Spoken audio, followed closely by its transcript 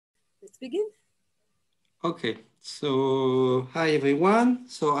Let's begin. Okay, so hi everyone.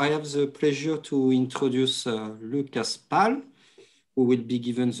 So I have the pleasure to introduce Lucas Pahl, who will be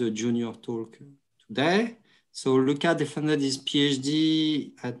given the junior talk today. So Lucas defended his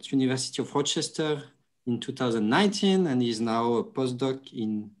PhD at University of Rochester in 2019 and is now a postdoc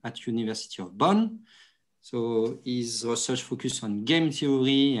at University of Bonn. So his research focuses on game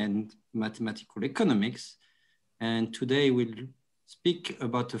theory and mathematical economics. And today we'll speak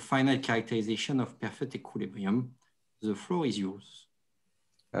about the finite characterization of perfect equilibrium. The floor is yours.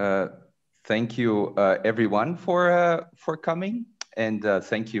 Thank you, everyone, for coming, and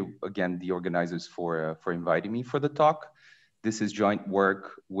thank you again, the organizers, for inviting me for the talk. This is joint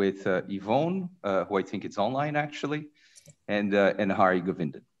work with Ivonne, who I think is online actually, and Hari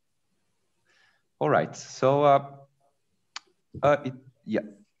Govindan. All right, so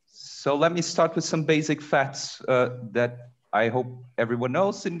so let me start with some basic facts that I hope everyone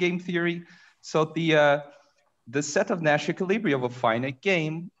knows in game theory. So the set of Nash equilibria of a finite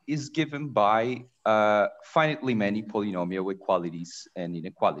game is given by finitely many polynomial equalities and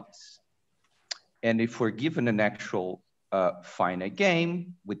inequalities. And if we're given an actual finite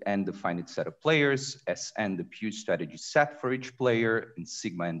game with n the finite set of players, Sn the pure strategy set for each player, and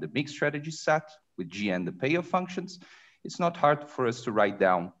sigma n the mixed strategy set with Gn the payoff functions, it's not hard for us to write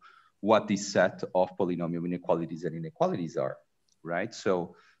down what this set of polynomial inequalities and inequalities are, right?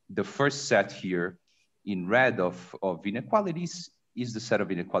 So the first set here in red of inequalities is the set of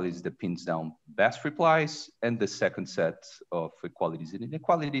inequalities that pins down best replies, and the second set of equalities and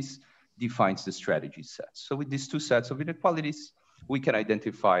inequalities defines the strategy set. So with these two sets of inequalities, we can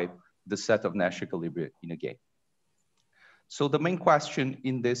identify the set of Nash equilibria in a game. So the main question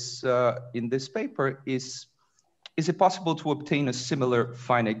in this paper is it possible to obtain a similar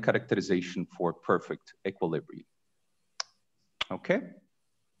finite characterization for perfect equilibrium? Okay.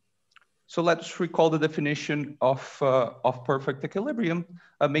 So let's recall the definition of perfect equilibrium.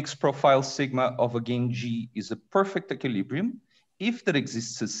 A mixed profile sigma of a game G is a perfect equilibrium if there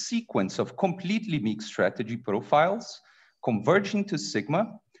exists a sequence of completely mixed strategy profiles converging to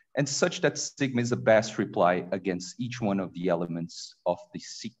sigma, and such that sigma is the best reply against each one of the elements of the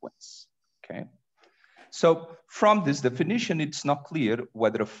sequence, okay? So from this definition, it's not clear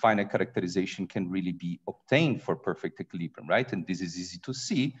whether a finite characterization can really be obtained for perfect equilibrium, right? And this is easy to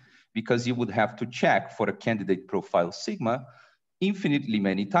see because you would have to check for a candidate profile sigma infinitely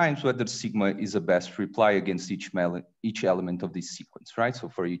many times whether sigma is a best reply against each element of this sequence, right? So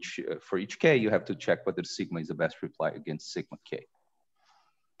for each k, you have to check whether sigma is a best reply against sigma k.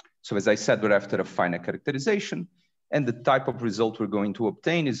 So as I said, we're after a finite characterization, and the type of result we're going to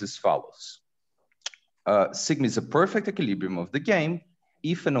obtain is as follows. Sigma is a perfect equilibrium of the game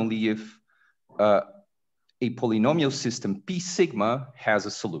if and only if a polynomial system P sigma has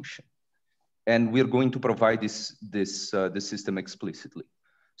a solution. And we're going to provide this system explicitly.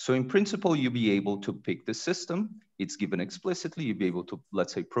 So in principle, you'll be able to pick the system. It's given explicitly. You'll be able to,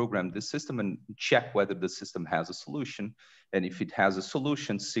 let's say, program the system and check whether the system has a solution. And if it has a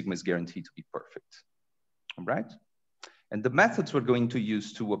solution, sigma is guaranteed to be perfect, all right? And the methods we're going to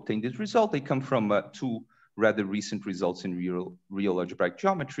use to obtain this result, they come from two rather recent results in real algebraic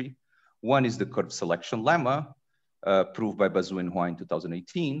geometry. One is the curve selection lemma, proved by Bazou and Hua in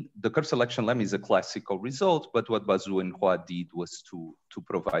 2018. The curve selection lemma is a classical result, but what Bazou and Hua did was to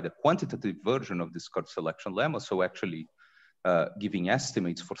provide a quantitative version of this curve selection lemma, so actually giving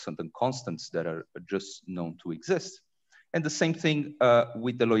estimates for certain constants that are just known to exist. And the same thing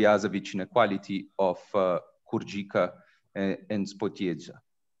with the Loyasevic inequality of Kurdzika and Spotiedza.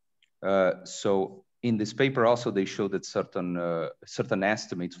 So in this paper also, they show that certain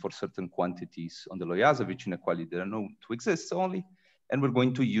estimates for certain quantities on the Loyasevic inequality that are known to exist only, and we're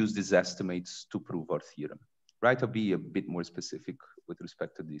going to use these estimates to prove our theorem, right? I'll be a bit more specific with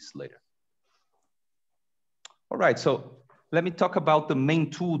respect to this later. All right, so let me talk about the main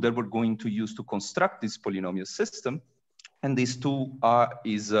tool that we're going to use to construct this polynomial system, and this tool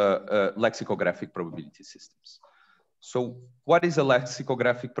is lexicographic probability systems. So what is a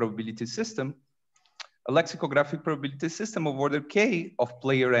lexicographic probability system? A lexicographic probability system of order k of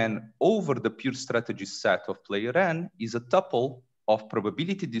player n over the pure strategy set of player n is a tuple of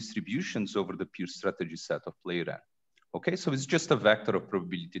probability distributions over the pure strategy set of player n. Okay, so it's just a vector of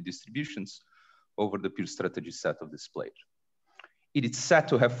probability distributions over the pure strategy set of this player. It is said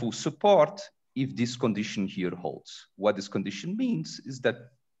to have full support if this condition here holds. What this condition means is that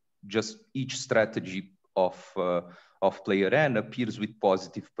just each strategy of player n appears with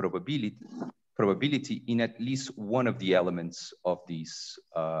positive probability in at least one of the elements of these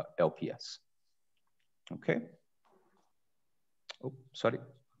LPS. Okay. Oh, sorry.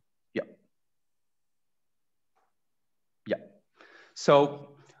 Yeah. So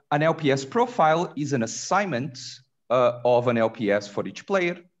an LPS profile is an assignment of an LPS for each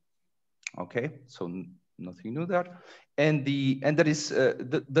player. Okay, so nothing new there. And that is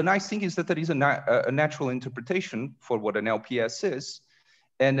the nice thing is that there is a natural interpretation for what an LPS is.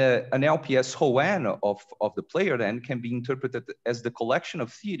 And an LPS ho n of the player n can be interpreted as the collection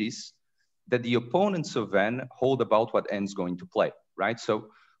of theories that the opponents of n hold about what n is going to play, right?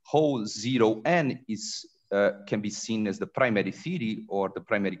 So ho 0 n is can be seen as the primary theory or the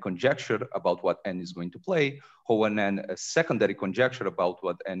primary conjecture about what n is going to play, ho n a secondary conjecture about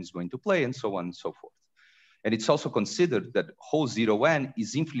what n is going to play, and so on and so forth. And it's also considered that ho 0 n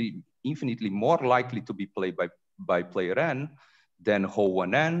is infinitely more likely to be played by player n than ho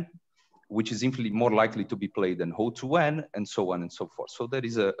 1 n, which is infinitely more likely to be played than ho 2 n, and so on and so forth. So there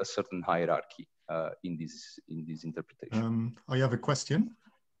is a certain hierarchy in this interpretation. I have a question.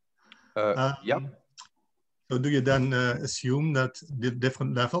 Yeah. So do you then assume that the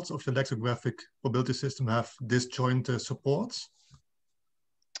different levels of the lexicographic probability system have disjoint supports?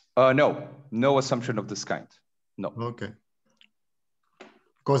 No, no assumption of this kind. No. Okay.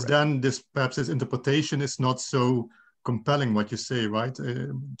 Because then perhaps this interpretation is not so compelling what you say, right?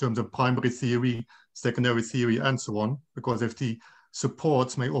 In terms of primary theory, secondary theory, and so on. Because if the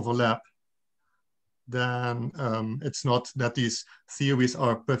supports may overlap, then it's not that these theories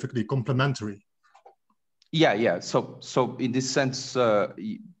are perfectly complementary. Yeah, yeah. So in this sense,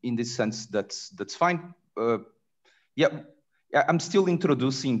 that's fine. Yeah, I'm still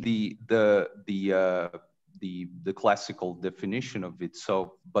introducing the classical definition of it.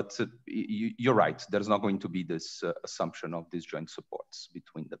 So, but you're right. There's not going to be this assumption of disjoint supports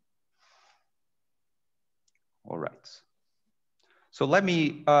between them. All right. So let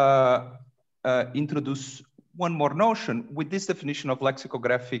me introduce one more notion. With this definition of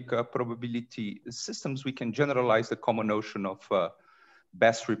lexicographic probability systems, we can generalize the common notion of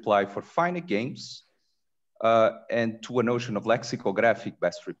best reply for finite games and to a notion of lexicographic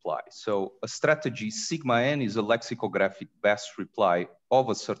best reply. So a strategy sigma n is a lexicographic best reply of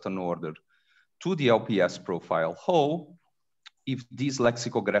a certain order to the LPS profile ho if this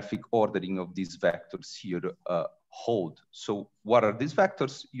lexicographic ordering of these vectors here hold. So what are these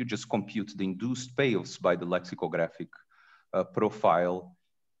vectors? You just compute the induced payoffs by the lexicographic profile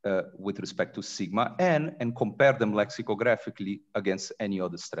with respect to sigma n and compare them lexicographically against any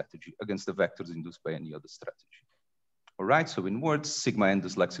other strategy, against the vectors induced by any other strategy. All right, so in words, sigma n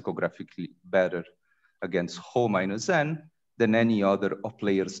does lexicographically better against ho minus n than any other of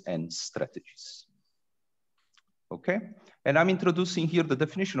players n strategies. Okay, and I'm introducing here the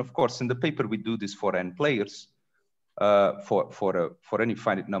definition. Of course, in the paper we do this for n players, for any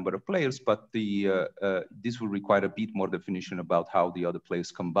finite number of players, but this will require a bit more definition about how the other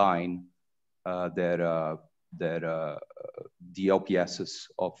players combine the LPSs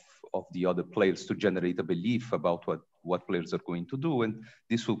of the other players to generate a belief about what players are going to do, and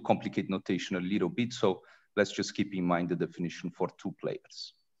this will complicate notation a little bit. So let's just keep in mind the definition for 2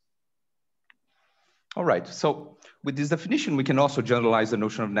 players. All right, so with this definition, we can also generalize the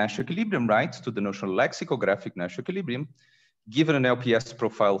notion of Nash equilibrium, right, to the notion of lexicographic Nash equilibrium. Given an LPS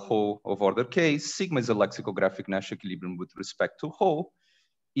profile ho of order k, sigma is a lexicographic Nash equilibrium with respect to ho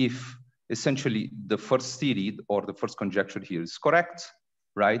if essentially the first theory or the first conjecture here is correct,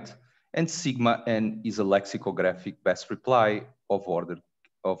 right? And sigma n is a lexicographic best reply of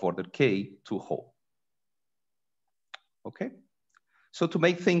order k to ho. Okay. So to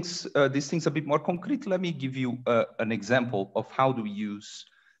make these things a bit more concrete, let me give you an example of how do we use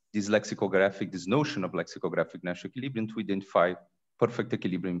this notion of lexicographic Nash equilibrium to identify perfect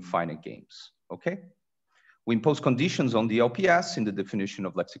equilibrium in finite games, okay? We impose conditions on the LPS in the definition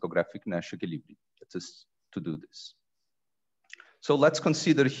of lexicographic Nash equilibrium. That is to do this. So let's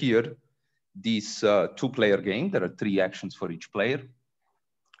consider here this 2-player game. There are 3 actions for each player.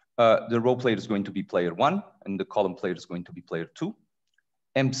 The row player is going to be player 1, and the column player is going to be player 2.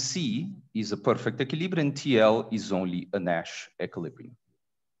 MC is a perfect equilibrium, and TL is only a Nash equilibrium,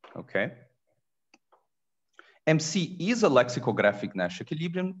 okay? MC is a lexicographic Nash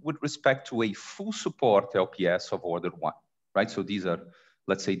equilibrium with respect to a full support LPS of order 1, right? So these are,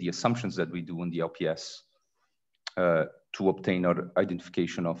 let's say, the assumptions that we do in the LPS to obtain our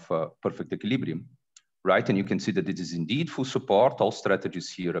identification of perfect equilibrium, right? And you can see that it is indeed full support. All strategies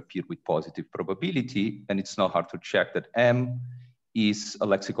here appear with positive probability, and it's not hard to check that M is a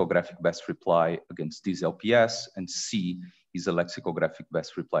lexicographic best reply against this LPS, and C is a lexicographic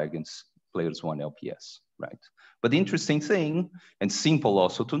best reply against players 1 LPS, right? But the interesting thing, and simple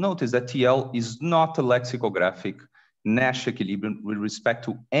also to note, is that TL is not a lexicographic Nash equilibrium with respect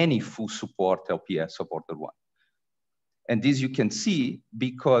to any full support LPS of order 1. And this you can see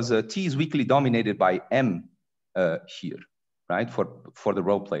because T is weakly dominated by M here, right, for the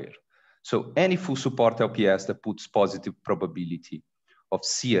role player. So any full support LPS that puts positive probability of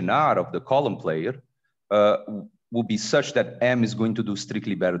CNR of the column player will be such that M is going to do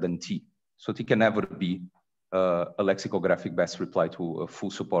strictly better than T. So T can never be a lexicographic best reply to a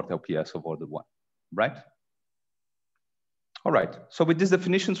full support LPS of order 1, right? All right, so with these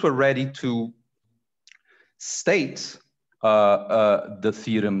definitions, we're ready to state the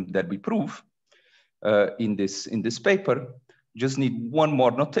theorem that we prove in this paper. Just need one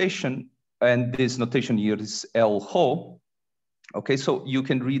more notation, and this notation here is L-ho. Okay, so you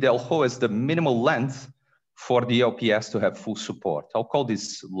can read L-ho as the minimal length for the LPS to have full support. I'll call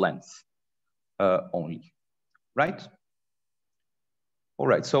this length only, right? All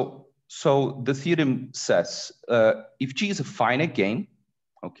right, so the theorem says if G is a finite game,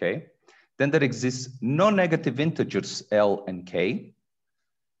 okay, then there exists non-negative integers L and K,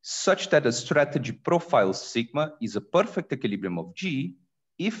 such that a strategy profile sigma is a perfect equilibrium of G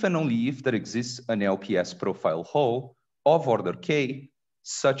if and only if there exists an LPS profile ho of order K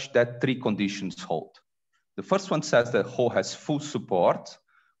such that 3 conditions hold. The first one says that ho has full support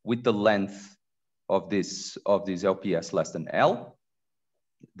with the length of this LPS less than L.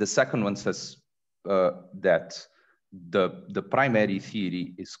 The second one says that the primary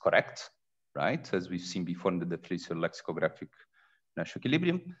theory is correct, right? As we've seen before in the definition of lexicographic Nash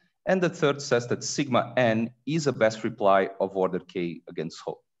equilibrium. And the third says that sigma n is a best reply of order K against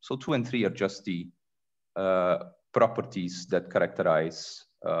ho. So 2 and 3 are just the properties that characterize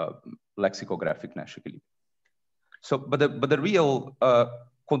lexicographic Nash equilibrium. So, but the real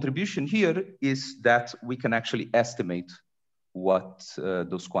contribution here is that we can actually estimate what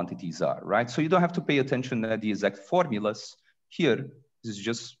those quantities are, right? So you don't have to pay attention to the exact formulas here. This is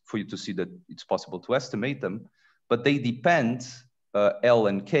just for you to see that it's possible to estimate them, but they depend L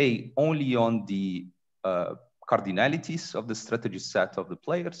and K only on the cardinalities of the strategy set of the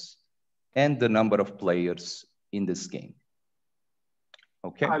players and the number of players in this game.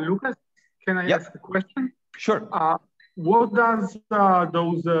 Okay. Lucas, can I ask a question? Sure. What does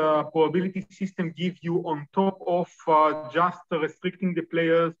those probability system give you on top of just restricting the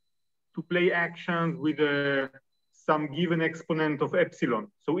players to play actions with some given exponent of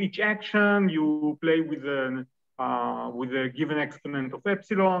epsilon? So each action you play with a given exponent of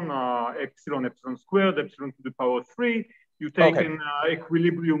epsilon, epsilon squared, epsilon to the power 3. You take an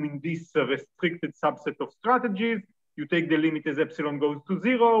equilibrium in this restricted subset of strategies. You take the limit as epsilon goes to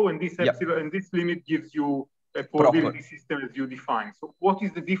 0, and this epsilon and this limit gives you a probability system as you define. So what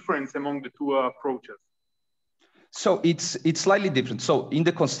is the difference among the two approaches? So it's slightly different. So in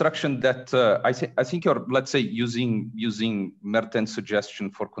the construction that I think you're, let's say, using Mertens'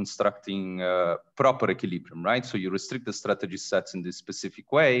 suggestion for constructing proper equilibrium, right? So you restrict the strategy sets in this specific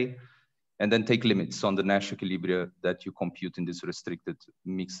way, and then take limits on the Nash equilibria that you compute in this restricted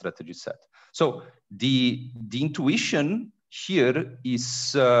mixed strategy set. So the intuition here is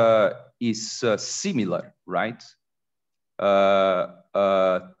similar, right?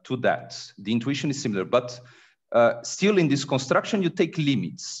 To that. The intuition is similar, but still in this construction, you take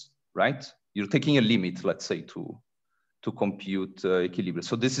limits, right? You're taking a limit, let's say, to compute equilibrium.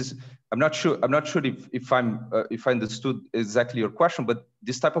 So this is, I'm not sure if I understood exactly your question, but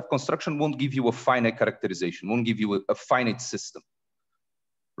this type of construction won't give you a finite characterization, won't give you a finite system,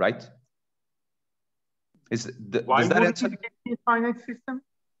 right? Why would it be a finite system?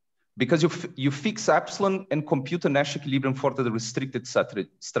 Because you fix epsilon and compute a Nash equilibrium for the restricted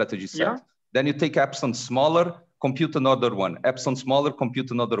strategy set. Yeah. Then you take epsilon smaller, compute another one. Epsilon smaller,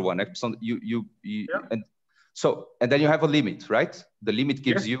 compute another one. Epsilon and then you have a limit, right? The limit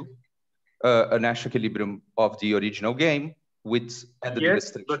gives you a Nash equilibrium of the original game with added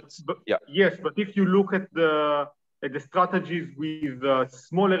restrictions. Yes, but if you look at the strategies with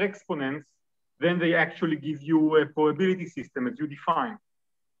smaller exponents, then they actually give you a probability system as you define.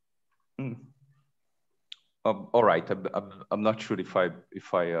 All right, I'm not sure if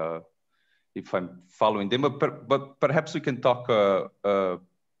I'm following them, but perhaps we can talk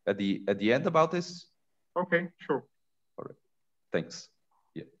at the end about this. Okay, sure. All right, thanks.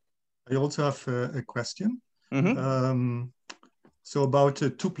 Yeah. I also have a question. Mm-hmm. So about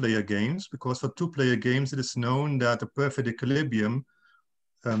two-player games, because for two-player games, it is known that a perfect equilibrium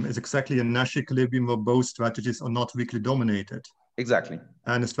is exactly a Nash equilibrium where both strategies are not weakly dominated. Exactly.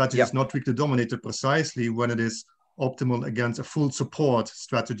 And the strategy is not weakly dominated precisely when it is optimal against a full support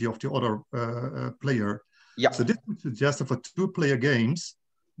strategy of the other player. Yeah. So this would suggest that for two-player games,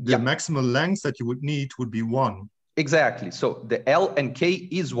 the maximal length that you would need would be 1. Exactly. So the L and K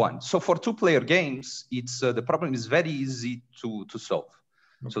is 1. So for two-player games, it's the problem is very easy to solve.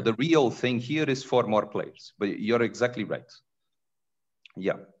 Okay. So the real thing here is for more players, but you're exactly right.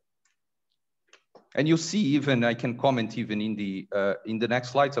 Yeah. And you see, even I can comment even in the next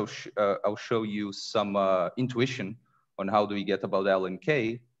slides, I'll show you some intuition on how do we get about L and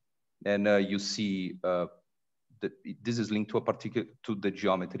K. And you see that this is linked to the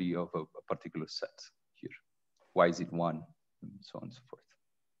geometry of a particular set here. Why is it 1? And so on and so forth.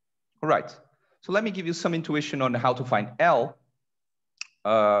 All right. So let me give you some intuition on how to find L.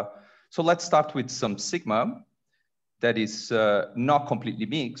 So let's start with some sigma that is not completely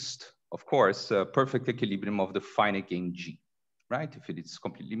mixed. Of course, perfect equilibrium of the finite game G, right? If it is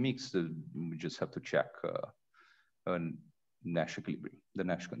completely mixed, we just have to check Nash equilibrium, the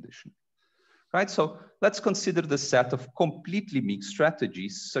Nash condition. Right, so let's consider the set of completely mixed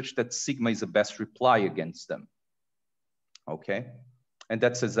strategies such that sigma is the best reply against them. Okay, and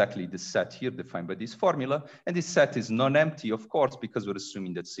that's exactly the set here defined by this formula. And this set is non-empty, of course, because we're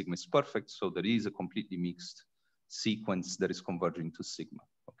assuming that sigma is perfect. So there is a completely mixed sequence that is converging to sigma.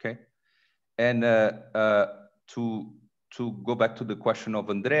 Okay, and to go back to the question of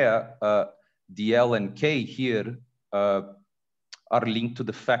Andrea, the L and K here are linked to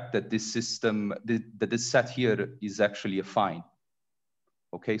the fact that this system, that this set here is actually affine.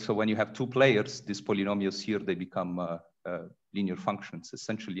 Okay, so when you have two players, these polynomials here, they become linear functions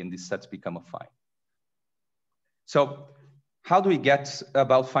essentially, and these sets become affine. So how do we get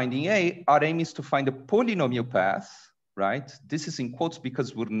about finding A? Our aim is to find a polynomial path, right? This is in quotes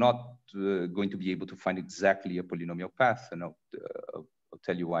because we're not going to be able to find exactly a polynomial path, and I'll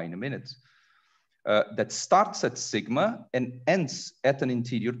tell you why in a minute. That starts at sigma and ends at an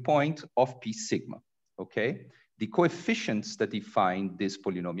interior point of P sigma, okay? The coefficients that define this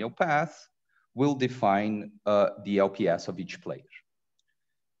polynomial path will define the LPS of each player.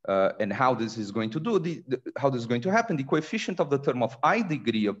 And how this is going to how this is going to happen, the coefficient of the term of I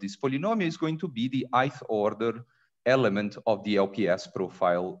degree of this polynomial is going to be the ith order element of the LPS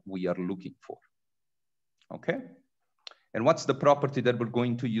profile we are looking for, okay? And what's the property that we're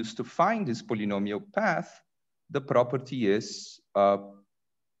going to use to find this polynomial path? The property is that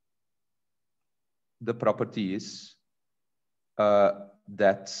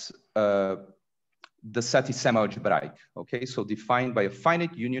the set is semi-algebraic, okay? So defined by a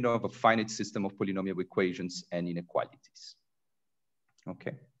finite union of a finite system of polynomial equations and inequalities,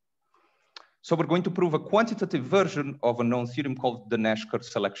 okay? So we're going to prove a quantitative version of a known theorem called the Nash curve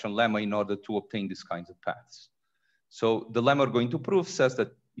selection lemma in order to obtain these kinds of paths. So the lemma we're going to prove says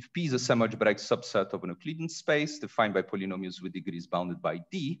that if P is a semi-algebraic subset of an Euclidean space defined by polynomials with degrees bounded by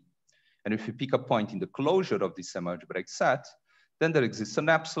D, and if we pick a point in the closure of this semi-algebraic set, then there exists an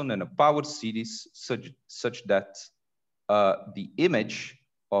epsilon and a power series such that the image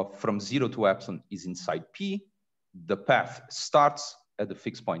of from 0 to epsilon is inside P. The path starts at the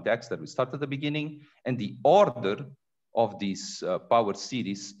fixed point X that we start at the beginning, and the order of this power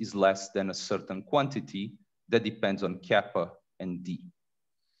series is less than a certain quantity that depends on kappa and D,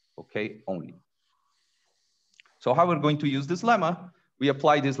 okay, only. So how we're going to use this lemma? We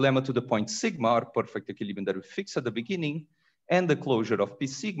apply this lemma to the point sigma, or perfect equilibrium that we fix at the beginning, and the closure of P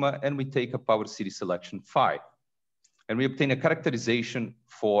sigma, and we take a power series selection phi. And we obtain a characterization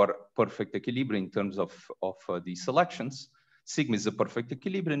for perfect equilibrium in terms of these selections. Sigma is a perfect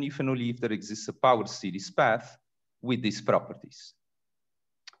equilibrium if and only if there exists a power series path with these properties.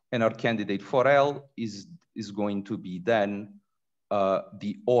 And our candidate for L is going to be then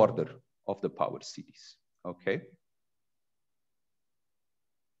the order of the power series, okay?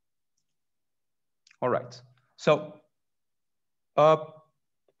 All right, so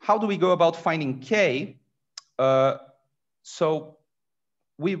how do we go about finding K? So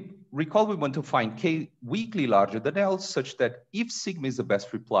we recall we want to find K weakly larger than L such that if sigma is the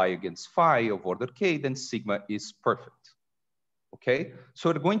best reply against phi of order K, then sigma is perfect. Okay, so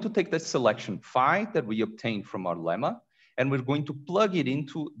we're going to take that selection phi that we obtained from our lemma, and we're going to plug it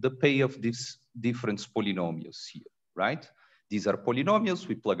into the pay of these different polynomials here, right? These are polynomials,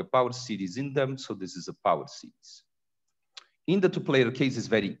 we plug a power series in them, so this is a power series. In the two-player case, it's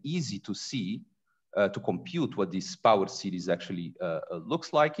very easy to see, to compute what this power series actually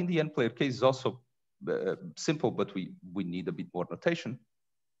looks like. In the n-player case, it's also simple, but we need a bit more notation.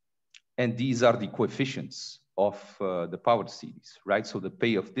 And these are the coefficients of the power series, right? So the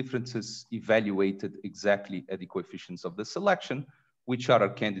pay of differences evaluated exactly at the coefficients of the selection, which are our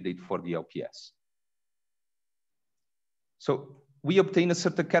candidate for the LPS. So we obtain a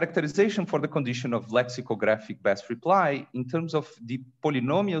certain characterization for the condition of lexicographic best reply in terms of the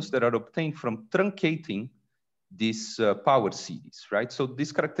polynomials that are obtained from truncating this power series, right? So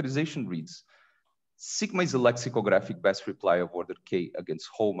this characterization reads, sigma is a lexicographic best reply of order k against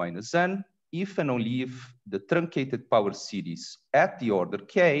whole minus n, if and only if the truncated power series at the order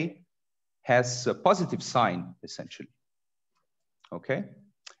k has a positive sign, essentially, okay?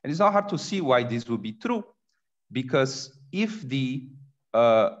 And it's not hard to see why this would be true, because if the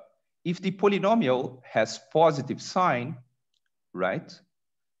polynomial has positive sign, right,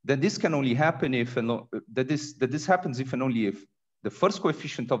 then this can only happen if, that this happens if and only if the first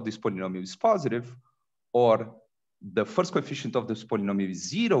coefficient of this polynomial is positive, or the first coefficient of this polynomial is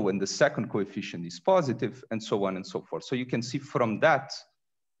 0 and the second coefficient is positive, and so on and so forth. So you can see from that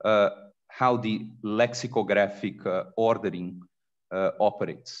how the lexicographic ordering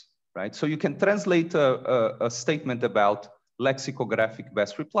operates, right? So you can translate a statement about lexicographic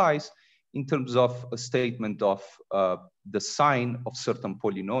best replies in terms of a statement of the sign of certain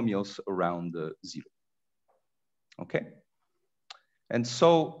polynomials around 0, okay? And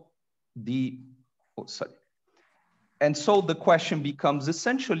so and so the question becomes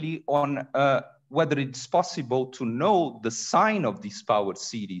essentially on whether it's possible to know the sign of this power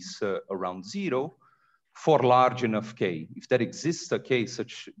series around 0 for large enough k. If there exists a k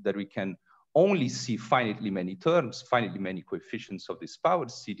such that we can only see finitely many terms, finitely many coefficients of this power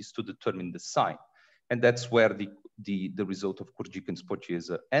series to determine the sign. And that's where the result of Kurczyk and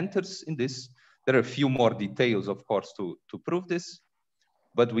Spočiesa enters in this. There are a few more details, of course, to prove this,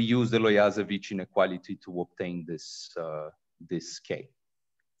 but we use the Lojasevic inequality to obtain this, this k,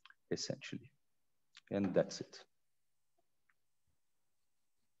 essentially. And that's it.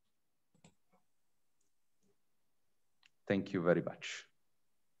 Thank you very much.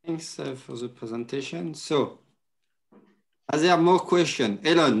 Thanks for the presentation. So, are there more questions?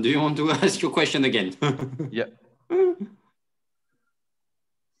 Elon, do you want to ask your question again? Yeah.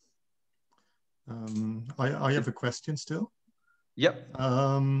 I have a question still. Yep.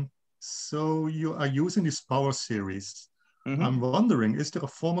 So you are using this power series. Mm-hmm. I'm wondering, is there a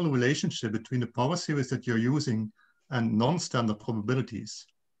formal relationship between the power series that you're using and non-standard probabilities?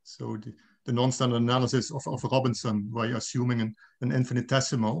 So the non-standard analysis of Robinson, where you're assuming an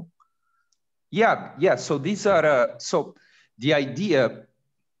infinitesimal. Yeah, yeah. So these are so the idea.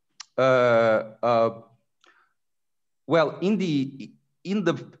 Well, in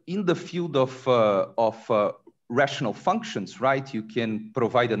the field of rational functions, right? You can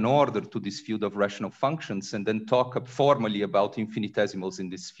provide an order to this field of rational functions and then talk formally about infinitesimals in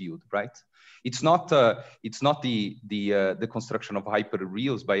this field, right? It's not the construction of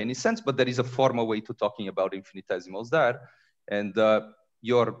hyperreals by any sense, but there is a formal way to talking about infinitesimals there, and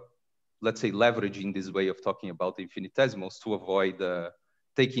you're, let's say, leveraging this way of talking about infinitesimals to avoid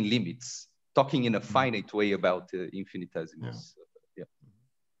taking limits, talking in a finite way about infinitesimals. Yeah.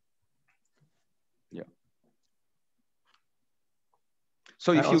 Yeah.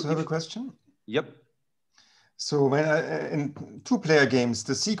 So if I also have a question. Yep. So when in two-player games,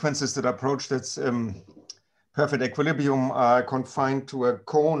 the sequences that approach that's perfect equilibrium are confined to a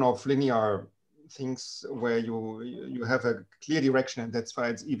cone of linear things where you have a clear direction, and that's why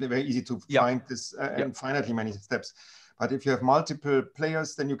it's very easy to find this infinitely many steps. But if you have multiple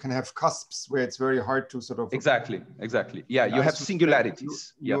players, then you can have cusps where it's very hard to sort of... Exactly. Yeah, you have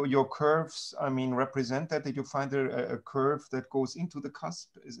singularities. Your curves, I mean, represent that you find a curve that goes into the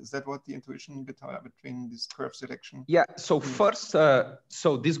cusp. Is that what the intuition between this curve selection? Yeah, so first,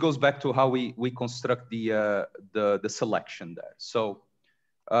 so this goes back to how we construct the selection there. So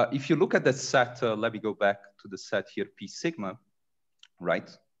if you look at the set, let me go back to the set here, P sigma, right?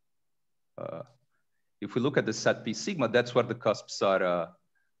 If we look at the set P sigma, that's where the cusps are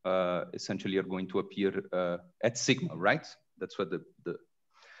essentially are going to appear at sigma, right? That's what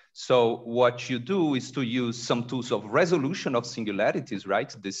so what you do is to use some tools of resolution of singularities,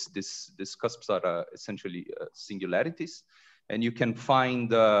 right? These cusps are essentially singularities, and you can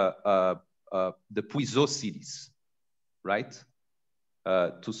find the Puiseux series, right?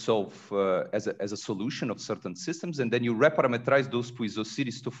 To solve as a solution of certain systems, and then you reparameterize those Puiseux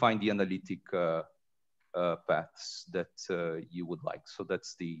series to find the analytic paths that you would like. So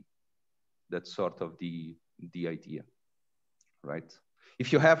that's sort of the idea, right?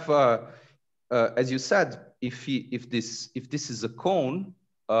 If you have, as you said, if this is a cone,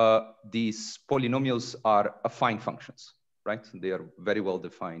 these polynomials are affine functions, right? They are very well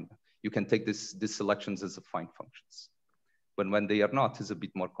defined. You can take these selections as affine functions, but when they are not, it's a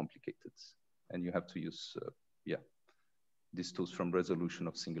bit more complicated, and you have to use these tools from resolution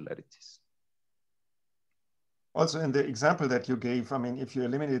of singularities. Also, in the example that you gave, I mean, if you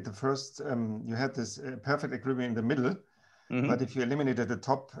eliminate the first, you had this perfect equilibrium in the middle, Mm-hmm. But if you eliminated the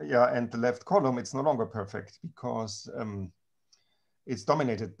top and the left column, it's no longer perfect because it's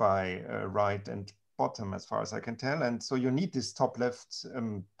dominated by right and bottom as far as I can tell. And so you need this top left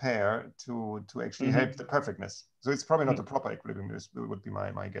pair to actually Mm-hmm. help the perfectness. So it's probably not a proper equilibrium, this would be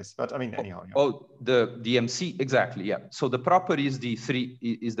my guess. But I mean, anyhow. Yeah. Oh, the MC, exactly, yeah. So the proper is the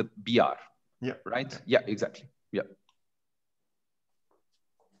BR. Yeah. Right? Yeah, exactly. Yeah.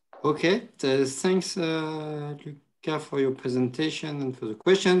 Okay, thanks, Luca, for your presentation and for the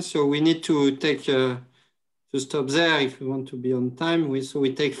questions. So we need to take to stop there if we want to be on time. So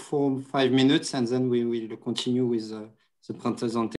we take 4-5 minutes and then we will continue with the presentation.